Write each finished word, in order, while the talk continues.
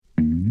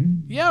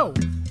Yo,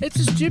 it's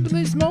a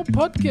Stupidly Small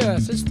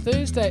podcast. It's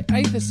Thursday,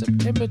 8th of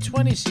September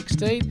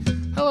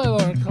 2016. Hello,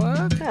 Lauren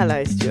Clark.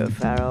 Hello, Stuart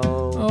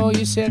Farrell. Oh,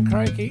 you sound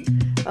croaky.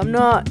 I'm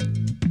not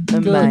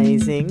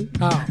amazing.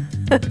 Oh.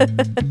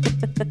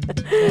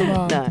 Come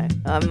on. No,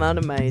 I'm not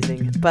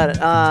amazing.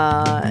 But,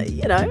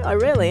 I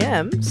really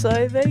am.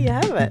 So there you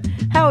have it.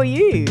 How are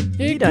you?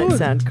 Yeah, you don't good.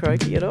 sound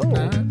croaky at all.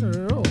 No, not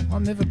at all.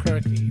 I'm never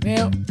croaky.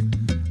 Now,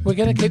 we're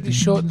going to keep this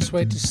short and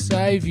sweet to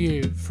save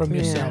you from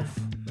yourself.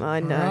 I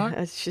know. Alright.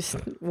 It's just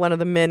one of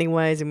the many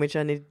ways in which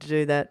I need to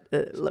do that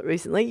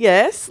recently.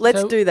 Yes,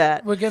 let's do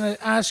that. We're going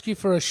to ask you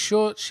for a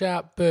short,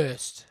 sharp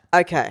burst.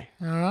 Okay.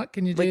 All right?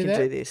 Can you do We can that?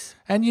 do this.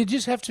 And you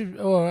just have to...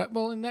 All right.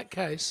 Well, in that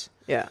case,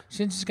 Yeah.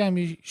 since it's going to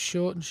be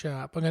short and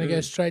sharp, I'm going to go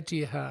straight to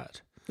your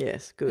heart.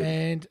 Yes, good.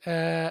 And,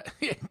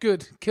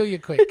 good. Kill you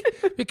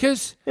quick.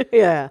 Because,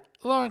 Yeah.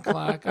 Lauren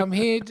Clark, I'm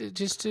here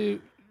to,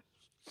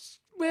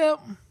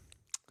 well,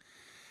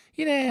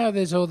 you know how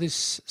there's all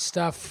this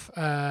stuff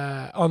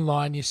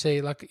online you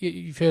see, like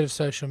you've heard of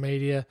social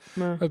media,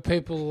 No. where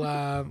people,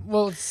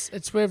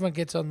 it's where everyone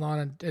gets online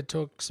and it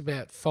talks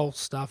about false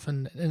stuff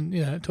and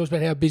it talks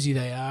about how busy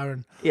they are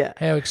and Yeah.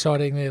 how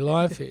exciting their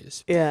life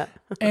is. Yeah.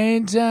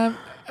 And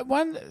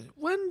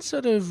one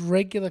sort of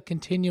regular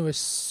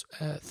continuous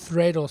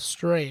thread or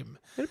stream,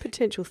 Got a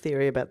potential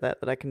theory about that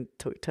I can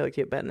tell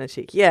you about in a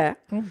tick. Yeah.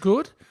 oh,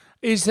 good,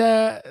 is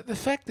the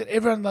fact that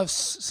everyone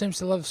seems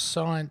to love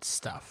science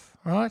stuff,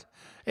 right?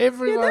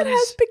 Everyone that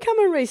has become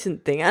a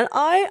recent thing. And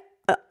I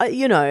as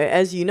you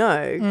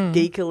know,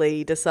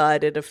 geekily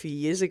decided a few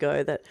years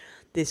ago that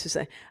this was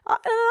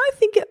I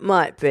think it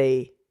might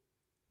be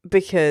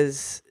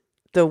because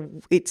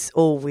it's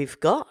all we've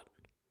got.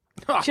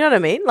 Do you know what I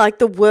mean? Like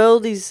the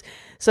world is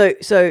so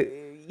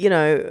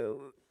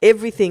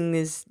everything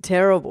is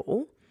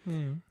terrible.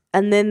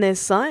 And then there's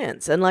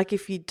science. And like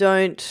if you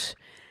don't,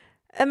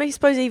 I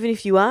suppose even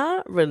if you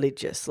are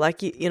religious,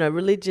 like,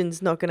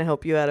 religion's not going to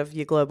help you out of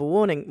your global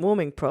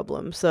warming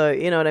problem. So,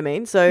 you know what I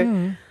mean? So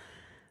Well,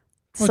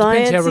 it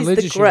science depends how is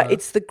religious you are.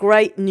 it's the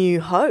great new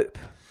hope.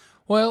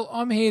 Well,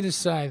 I'm here to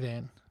say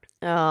then.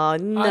 Oh,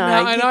 no.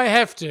 I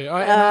have to.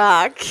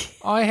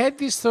 I had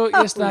this thought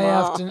yesterday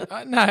afternoon.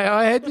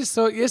 I had this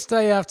thought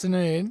yesterday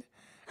afternoon,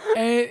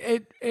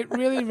 and it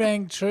really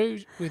rang true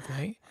with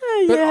me.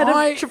 You had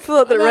a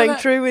thought that rang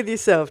true with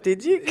yourself,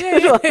 did you?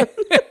 Yeah.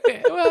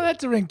 Well, it had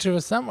to ring true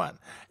with someone.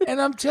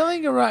 And I'm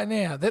telling you right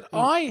now that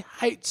I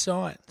hate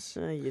science.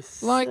 Oh, you're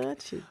Like,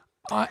 such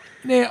a...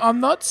 Now, I'm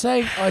not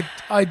saying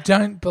I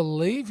don't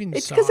believe in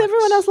It's science. because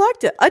everyone else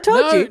liked it. I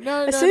told you.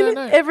 No, as soon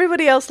no. as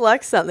everybody else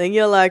likes something,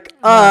 you're like,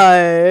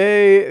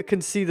 I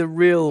can see the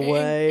real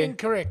way.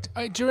 Incorrect.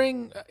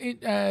 During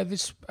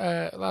this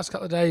last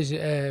couple of days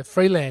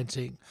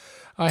freelancing,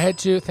 I had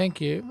to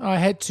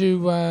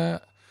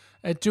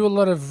do a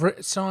lot of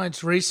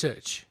science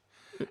research.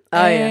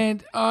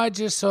 And I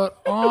just thought,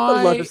 A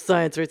lot of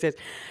science research.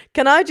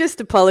 Can I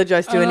just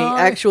apologise to any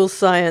actual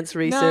science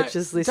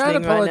researchers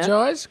listening don't right now?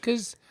 apologise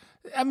because,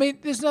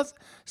 there's nothing.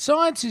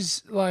 Science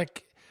is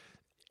like,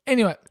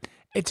 anyway,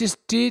 it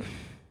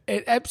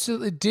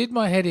absolutely did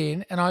my head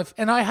in, and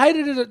I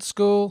hated it at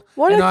school.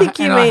 What and I think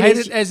you mean I hate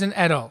is it as an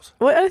adult.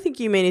 What I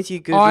think you mean is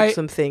you Googled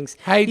some things.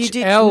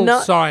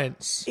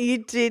 Science. You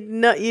did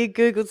not. You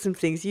Googled some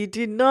things. You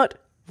did not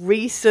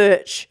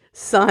research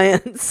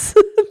science.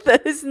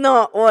 That is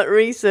not what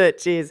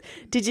research is.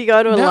 Did you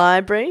go to a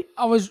library?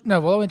 I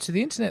went to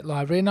the internet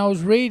library and I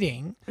was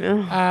reading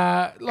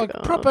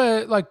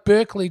proper like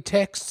Berkeley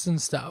texts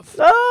and stuff.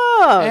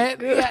 Oh,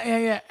 and,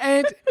 yeah.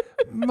 And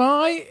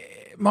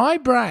my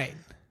brain,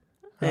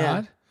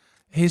 right,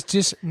 is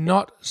just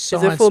not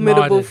science. Is a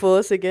formidable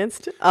force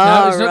against it?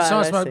 No, it's not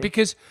science minded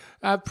because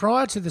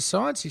prior to the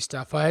sciencey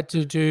stuff, I had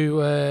to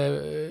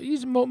do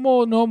use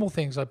more normal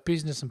things like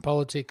business and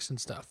politics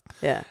and stuff.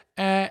 Yeah.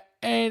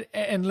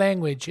 And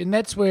language, and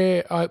that's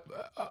where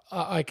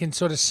I can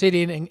sort of sit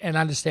in and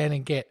understand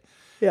and get.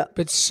 Yeah.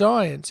 But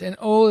science and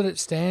all that it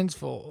stands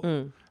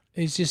for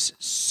is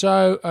just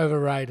so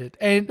overrated.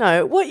 And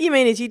no, what you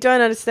mean is you don't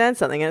understand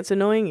something and it's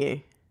annoying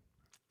you.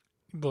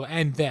 Well,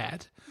 and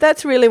that.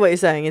 That's really what you're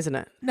saying, isn't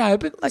it? No,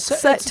 but Like,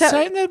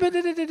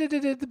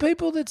 the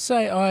people that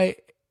say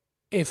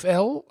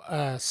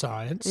IFL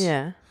science,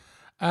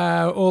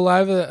 all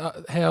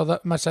over how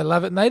much they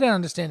love it, and they don't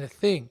understand a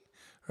thing.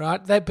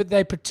 Right, but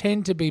they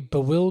pretend to be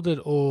bewildered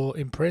or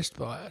impressed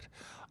by it.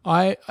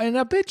 I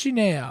bet you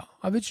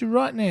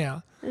right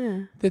now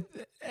that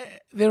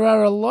there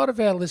are a lot of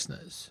our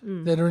listeners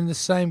that are in the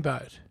same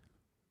boat.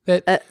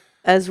 That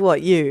as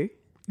what you?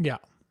 Yeah.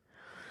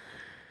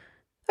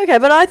 Okay,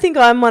 but I think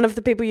I'm one of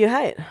the people you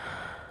hate.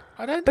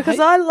 I don't because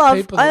hate I love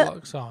people that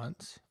like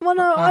science. Well,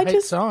 no, I hate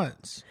just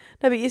science.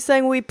 No, but you're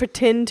saying we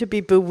pretend to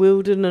be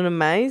bewildered and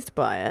amazed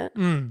by it.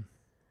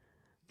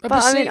 But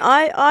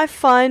I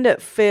find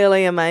it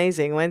fairly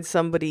amazing when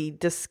somebody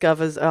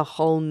discovers a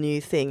whole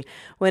new thing.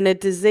 When a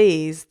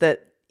disease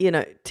that,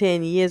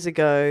 10 years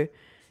ago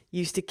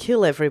used to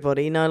kill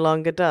everybody no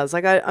longer does.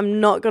 Like, I'm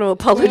not going to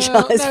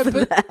apologise for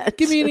that.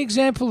 Give me an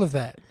example of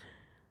that.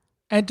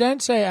 And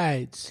don't say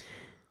AIDS.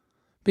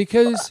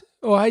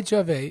 or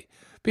HIV,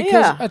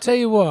 because I tell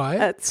you why.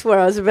 That's where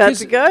I was about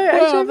to go.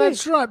 Well, HIV.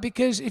 that's right,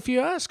 because if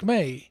you ask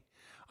me,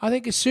 I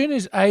think as soon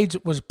as AIDS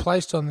was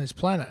placed on this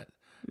planet,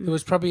 there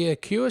was probably a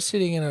cure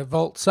sitting in a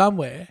vault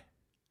somewhere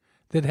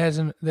that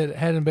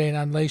hadn't been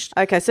unleashed.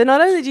 Okay, so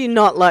not only do you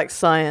not like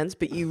science,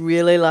 but you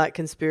really like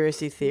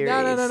conspiracy theories.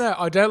 No.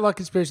 I don't like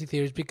conspiracy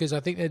theories because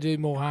I think they do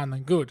more harm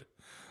than good.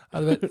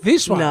 But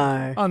this one,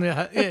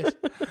 yes,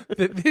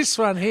 this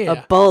one here,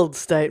 a bold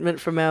statement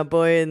from our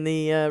boy in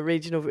the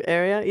regional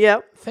area.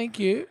 Yep. Thank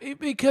you,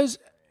 because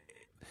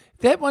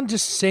that one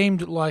just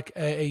seemed like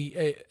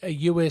a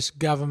US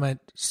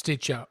government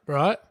stitch up,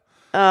 right?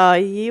 Oh,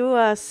 you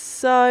are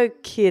so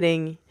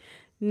kidding.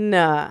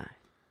 Nah.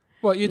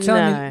 What, you're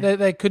telling me that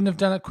they couldn't have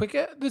done it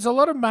quicker? There's a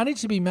lot of money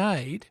to be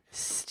made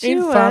in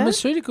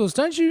pharmaceuticals,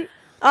 don't you?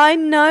 I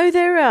know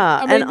there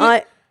are.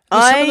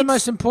 Some of the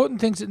most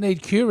important things that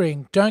need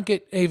curing don't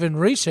get even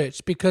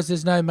researched because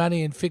there's no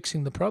money in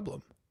fixing the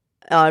problem.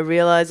 I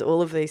realise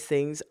all of these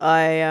things.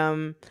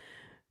 I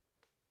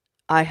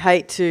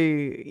hate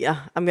to.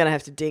 I'm going to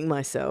have to ding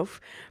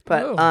myself,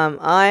 but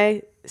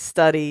I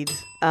studied.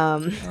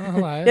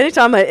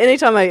 Anytime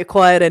I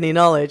acquired any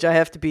knowledge, I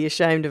have to be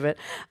ashamed of it.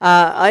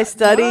 I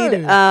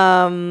studied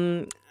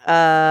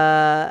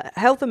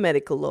health and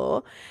medical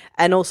law,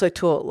 and also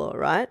tort law.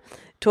 Right.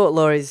 Tort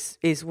law is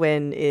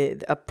when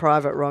a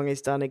private wrong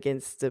is done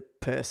against a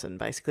person,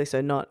 basically.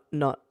 So not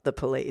the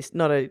police,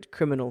 not a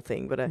criminal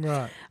thing, but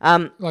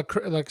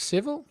like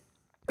civil.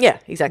 Yeah,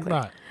 exactly.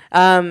 Right.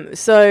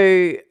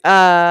 So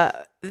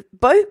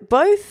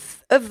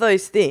both of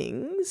those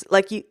things,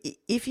 like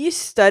if you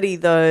study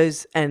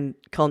those and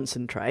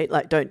concentrate,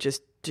 like don't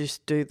just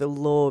do the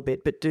law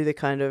bit, but do the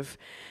kind of,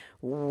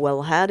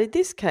 well, how did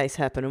this case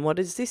happen, and what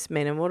does this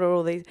mean, and what are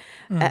all these?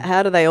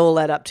 How do they all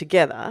add up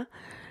together?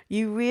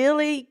 You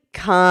really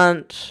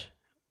can't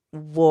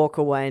walk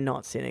away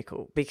not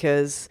cynical,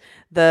 because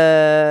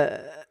the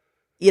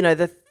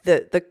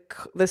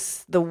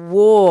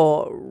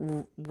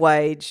war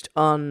waged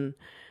on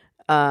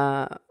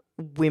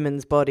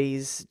women's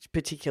bodies,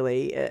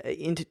 particularly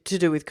to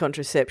do with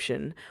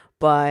contraception,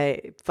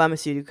 by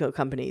pharmaceutical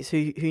companies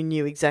who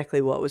knew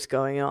exactly what was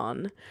going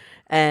on,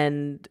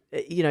 and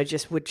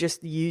were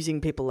just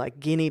using people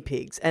like guinea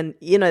pigs. And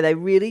they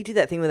really did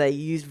that thing where they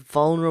used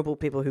vulnerable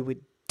people who were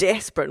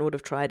desperate and would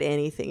have tried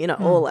anything,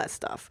 all that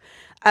stuff.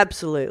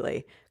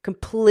 Absolutely.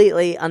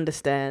 Completely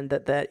understand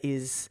that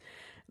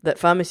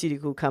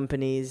pharmaceutical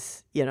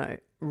companies,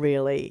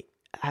 really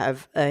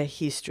have a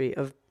history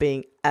of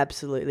being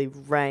absolutely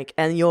rank.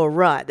 And you're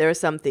right, there are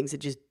some things that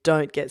just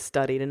don't get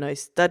studied, and no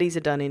studies are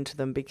done into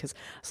them, because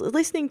I was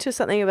listening to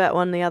something about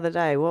one the other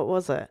day. What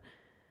was it?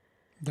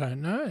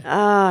 Don't know.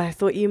 I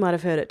thought you might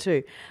have heard it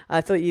too.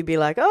 I thought you'd be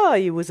like, oh,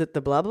 you was at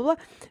the blah, blah, blah.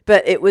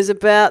 But it was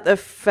about the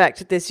fact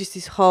that there's just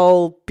this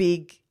whole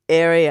big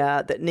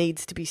area that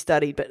needs to be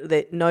studied, but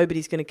that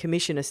nobody's going to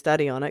commission a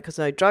study on it because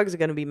no drugs are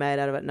going to be made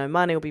out of it, no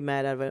money will be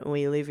made out of it, and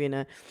we live in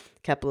a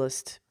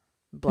capitalist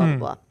blah,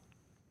 blah,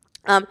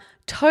 blah.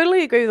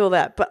 Totally agree with all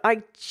that, but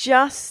I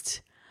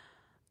just...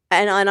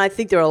 And I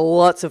think there are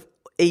lots of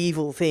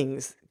evil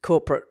things,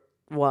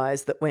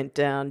 corporate-wise, that went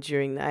down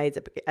during the AIDS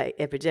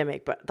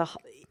epidemic, but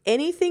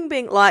anything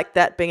being like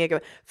that being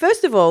a...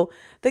 First of all,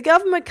 the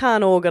government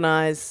can't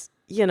organise,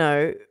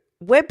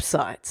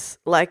 websites.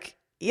 Like,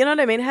 you know what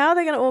I mean? How are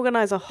they going to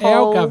organise a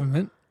whole... Our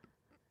government.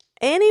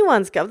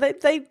 Anyone's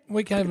government.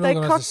 We can't even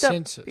organise a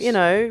census.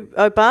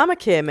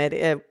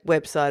 Obamacare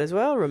website as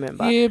well,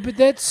 remember? Yeah, but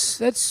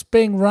that's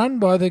being run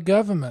by the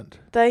government.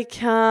 They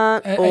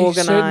can't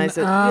organise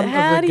it.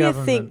 How do you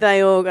think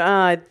they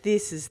organise?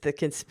 This is the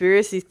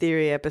conspiracy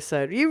theory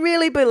episode. You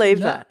really believe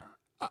that?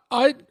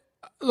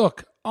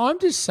 Look, I'm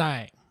just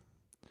saying.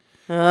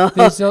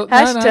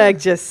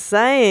 Hashtag just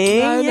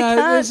saying.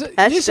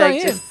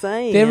 Hashtag just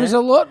saying. There is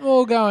a lot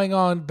more going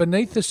on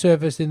beneath the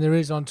surface than there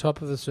is on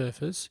top of the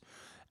surface.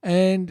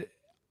 And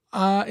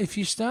if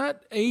you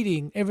start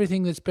eating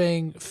everything that's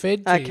being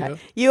fed to you...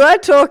 You are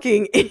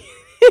talking in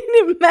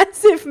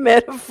massive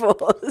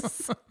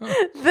metaphors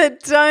that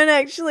don't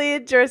actually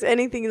address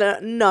anything.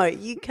 No,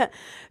 you can't.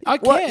 I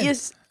can.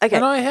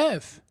 And I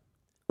have.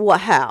 What?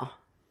 How?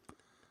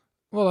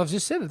 Well, I've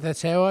just said it.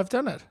 That's how I've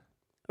done it.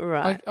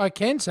 Right. I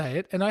can say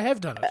it, and I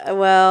have done it.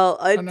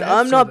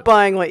 I'm not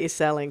buying what you're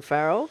selling,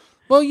 Farrell.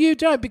 Well, you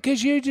don't,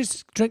 because you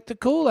just drink the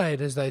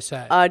Kool-Aid, as they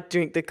say. I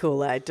drink the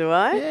Kool-Aid, do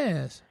I?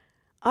 Yes.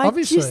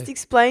 Obviously. I just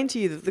explained to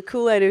you that the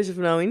Kool-Aid is of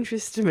no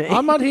interest to me.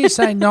 I'm not here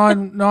saying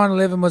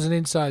 9/11 was an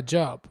inside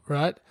job,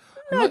 right?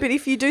 No, but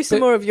if you do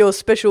some more of your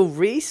special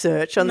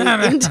research on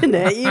the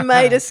internet, you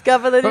may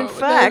discover that in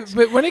fact...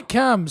 But when it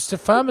comes to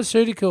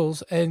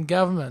pharmaceuticals and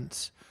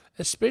governments,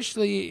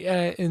 especially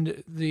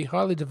in the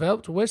highly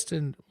developed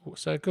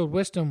so-called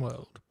Western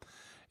world,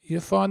 you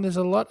find there's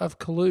a lot of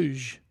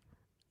collusion.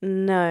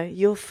 No,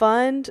 you'll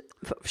find,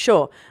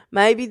 sure,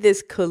 maybe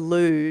there's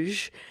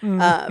collusion,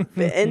 and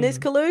there's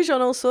collusion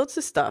on all sorts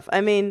of stuff.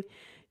 I mean,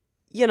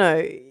 if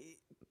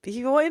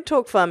you want to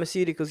talk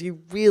pharmaceuticals, you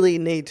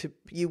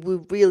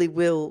really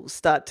will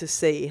start to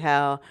see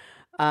how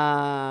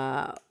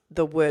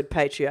the word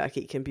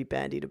patriarchy can be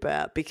bandied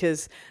about,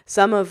 because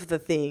some of the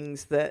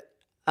things that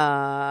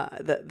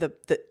the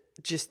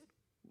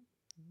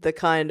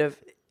kind of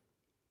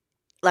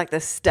like the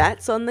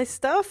stats on this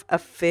stuff are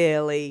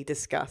fairly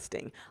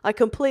disgusting. I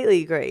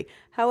completely agree.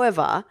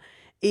 However,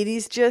 it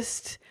is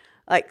just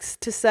like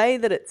to say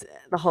that it's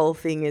the whole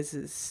thing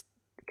is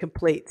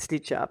complete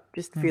stitch up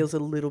just feels a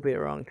little bit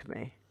wrong to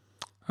me.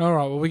 All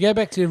right, well, we go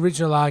back to the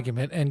original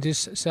argument and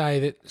just say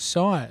that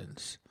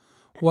science,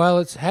 while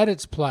it's had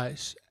its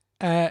place,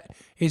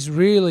 is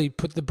really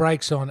put the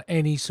brakes on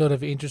any sort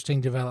of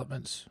interesting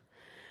developments.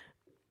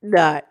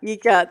 No, you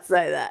can't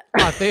say that.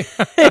 I think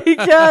you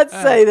can't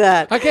say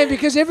that. Okay,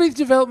 because every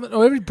development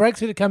or every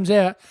breakthrough that comes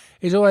out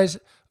is always,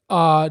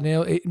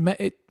 Neil,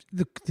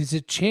 there's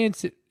a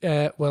chance that,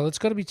 it's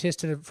got to be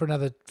tested for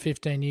another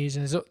 15 years.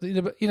 And like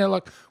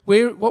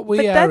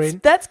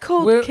that's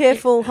called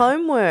careful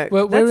homework.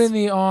 We're in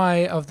the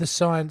eye of the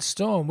science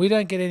storm. We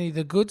don't get any of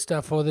the good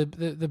stuff or the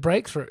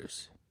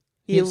breakthroughs.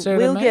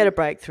 We'll get a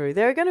breakthrough.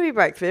 There are going to be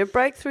breakthroughs. There are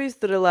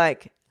breakthroughs that are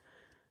like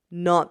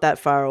not that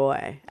far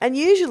away. And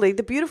usually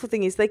the beautiful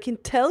thing is they can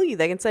tell you,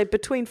 they can say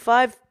between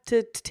 5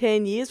 to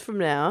 10 years from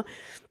now,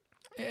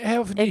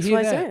 how often do you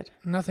hear that?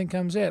 Nothing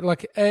comes out.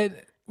 Like, yeah,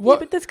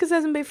 but that's because it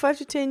hasn't been 5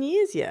 to 10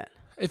 years yet.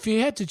 If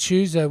you had to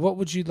choose, though, what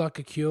would you like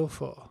a cure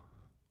for?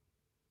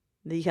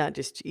 You can't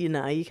just,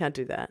 you can't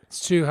do that.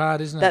 It's too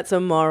hard, isn't it? That's a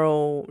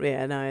moral,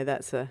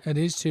 It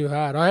is too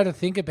hard. I had to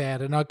think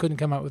about it, and I couldn't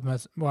come up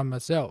with one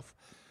myself.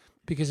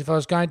 Because if I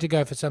was going to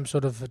go for some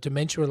sort of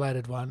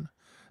dementia-related one,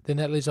 then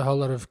that leaves a whole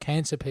lot of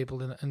cancer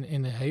people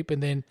in a heap,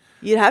 and then...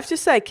 You'd have to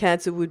say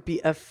cancer would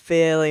be a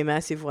fairly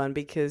massive one,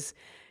 because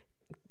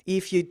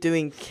if you're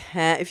doing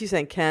if you're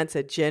saying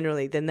cancer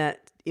generally, then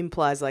that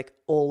implies like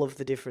all of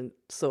the different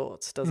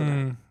sorts,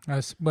 doesn't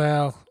it?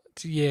 Well,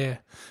 yeah.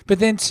 But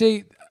then,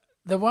 see,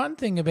 the one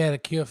thing about a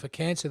cure for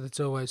cancer that's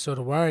always sort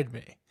of worried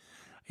me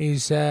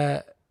is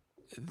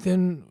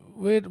then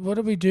what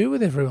do we do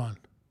with everyone?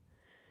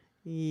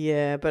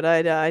 Yeah, but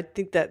I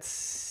think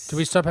that's... Do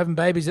we stop having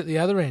babies at the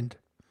other end?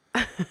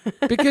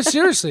 Because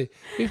seriously,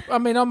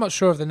 I'm not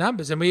sure of the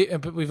numbers,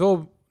 but we've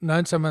all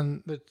known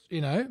someone that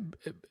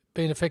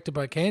been affected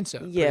by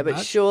cancer. Yeah, but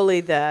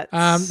surely that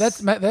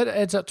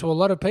adds up to a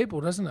lot of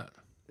people, doesn't it?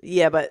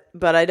 Yeah,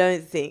 but I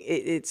don't think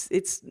it's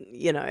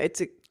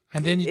a.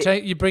 And then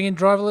you bring in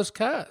driverless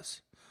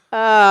cars.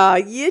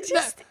 You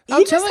just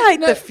hate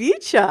the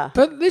future.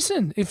 But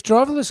listen, if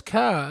driverless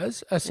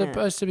cars are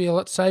supposed to be a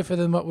lot safer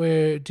than what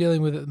we're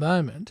dealing with at the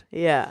moment,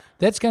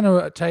 that's going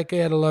to take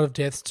out a lot of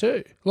deaths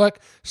too.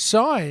 Like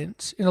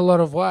science, in a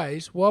lot of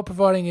ways, while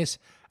providing us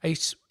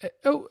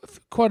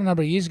quite a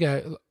number of years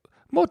ago,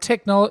 more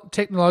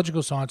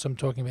technological science I'm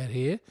talking about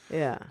here,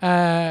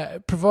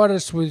 provided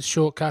us with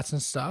shortcuts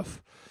and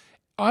stuff.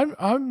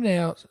 I'm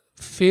now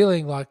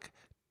feeling like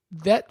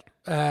that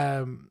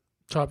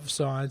type of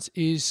science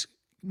is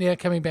now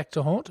coming back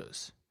to haunt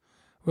us,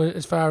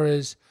 as far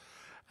as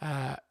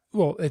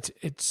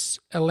it's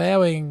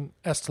allowing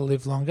us to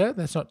live longer.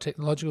 That's not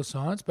technological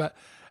science, but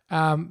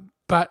the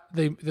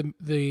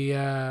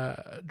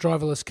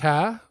driverless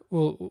car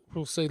will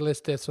see less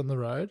deaths on the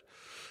road.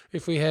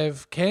 If we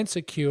have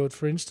cancer cured,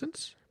 for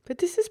instance. But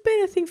this has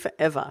been a thing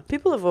forever.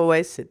 People have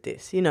always said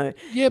this, Yeah,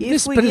 but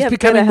it's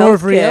becoming more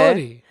of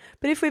reality.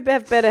 But if we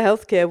have better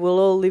healthcare, we'll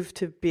all live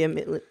to be a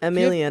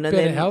million.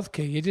 Better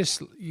healthcare, you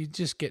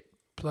just get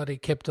bloody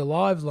kept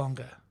alive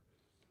longer.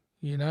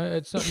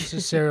 It's not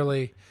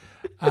necessarily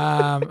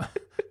a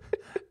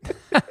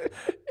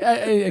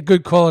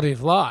good quality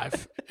of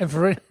life.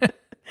 And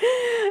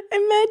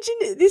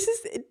imagine this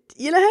is.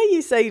 You know how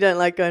you say you don't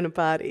like going to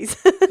parties?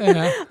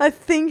 I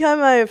think I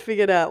may have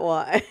figured out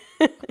why.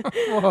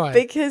 Why?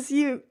 Because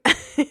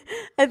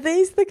are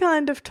these the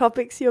kind of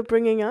topics you're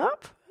bringing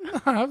up?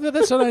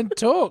 That's why I don't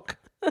talk.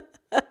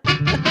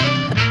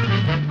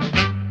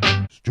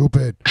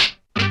 Stupid.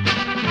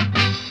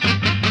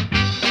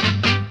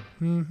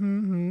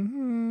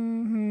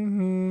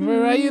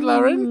 Where are you,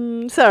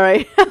 Lauren?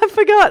 Sorry, I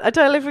forgot. I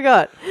totally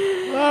forgot.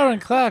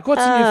 Lauren Clark,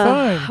 what's in your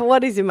phone?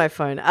 What is in my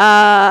phone?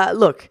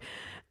 Look,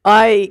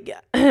 I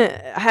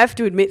have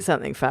to admit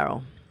something,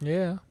 Farrell.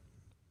 Yeah.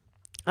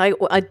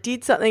 I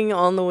did something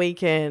on the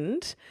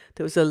weekend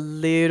that was a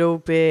little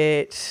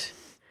bit...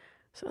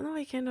 Was it on the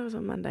weekend or was it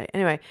on Monday?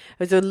 Anyway, it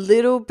was a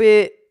little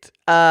bit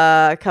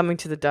coming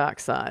to the dark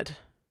side.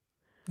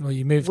 Well,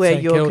 you moved to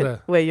St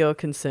Kilda. Where you're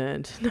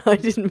concerned. No, I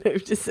didn't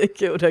move to St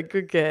Kilda.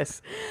 Good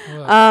guess.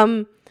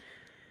 What?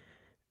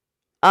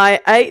 I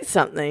ate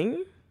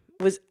something,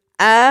 was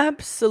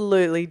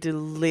absolutely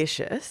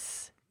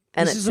delicious.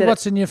 And this is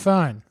what's in your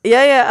phone?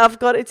 Yeah, I've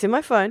got it. It's in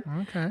my phone.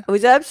 Okay. It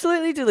was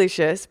absolutely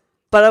delicious,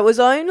 but it was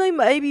only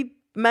maybe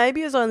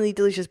it was only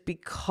delicious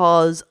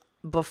because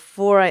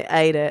before I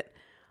ate it,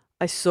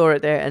 I saw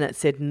it there and it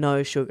said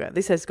no sugar.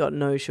 This has got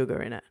no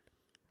sugar in it.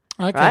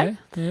 Okay. Right?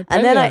 Yeah,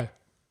 and then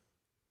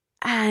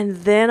And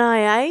then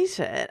I ate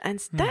it, and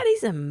that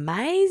is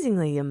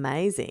amazingly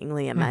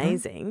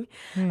amazing.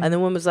 And the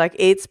woman was like,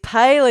 "It's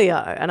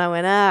paleo," and I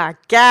went,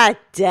 God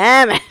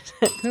damn it,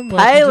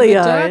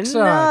 paleo,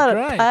 not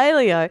a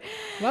paleo.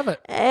 Love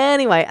it.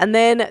 Anyway, and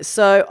then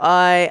so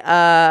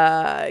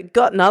I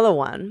got another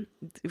one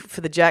for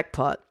the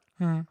jackpot.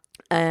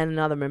 And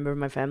another member of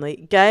my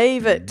family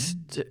gave it,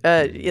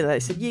 they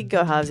said, you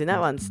go halves in that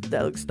one.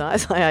 That looks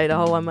nice. I ate a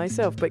whole one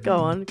myself, but go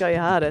on, go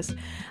your hardest.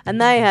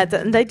 And they had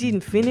and they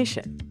didn't finish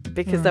it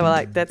because they were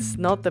like, that's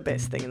not the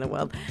best thing in the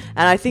world.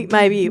 And I think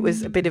maybe it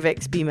was a bit of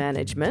XP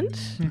management.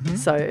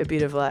 So a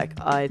bit of like,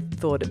 I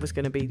thought it was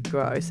going to be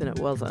gross and it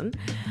wasn't.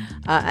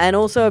 And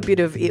also a bit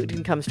of, it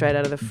didn't come straight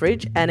out of the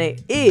fridge. And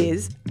it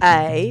is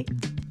a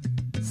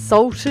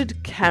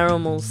salted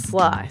caramel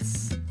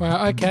slice.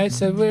 Well, okay,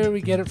 so where do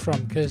we get it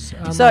from? Because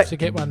I'm off to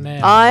get one now.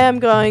 I am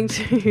going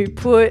to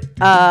put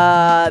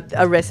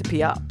a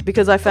recipe up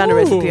because I found a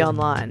recipe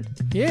online.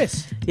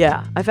 Yes.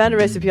 Yeah, I found a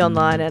recipe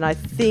online and I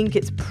think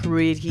it's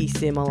pretty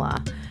similar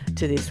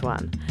to this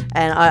one.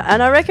 And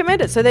I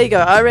recommend it. So there you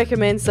go. I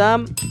recommend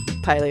some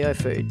paleo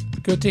food.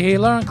 Good to hear.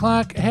 Lauren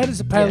Clark, how does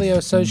the Paleo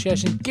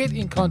Association get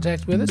in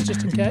contact with us,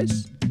 just in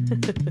case?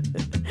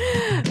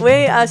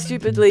 We are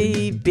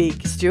Stupidly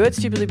Big, Stuart,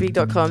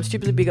 stupidlybig.com,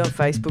 Stupidly Big on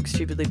Facebook,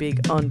 Stupidly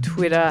Big on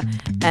Twitter,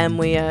 and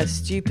we are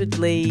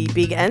Stupidly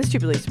Big and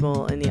Stupidly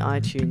Small in the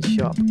iTunes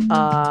shop.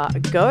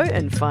 Go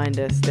and find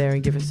us there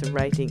and give us a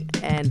rating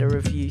and a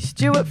review.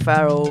 Stuart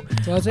Farrell.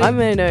 I'm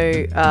going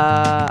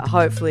to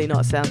hopefully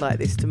not sound like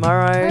this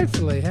tomorrow.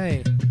 Hopefully,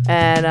 hey.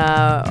 And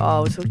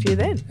I'll talk to you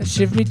then.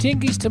 Shiv me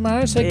tinkies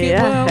tomorrow, so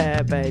get well.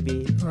 Yeah,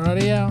 baby.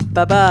 Rightio.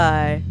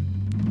 Bye-bye.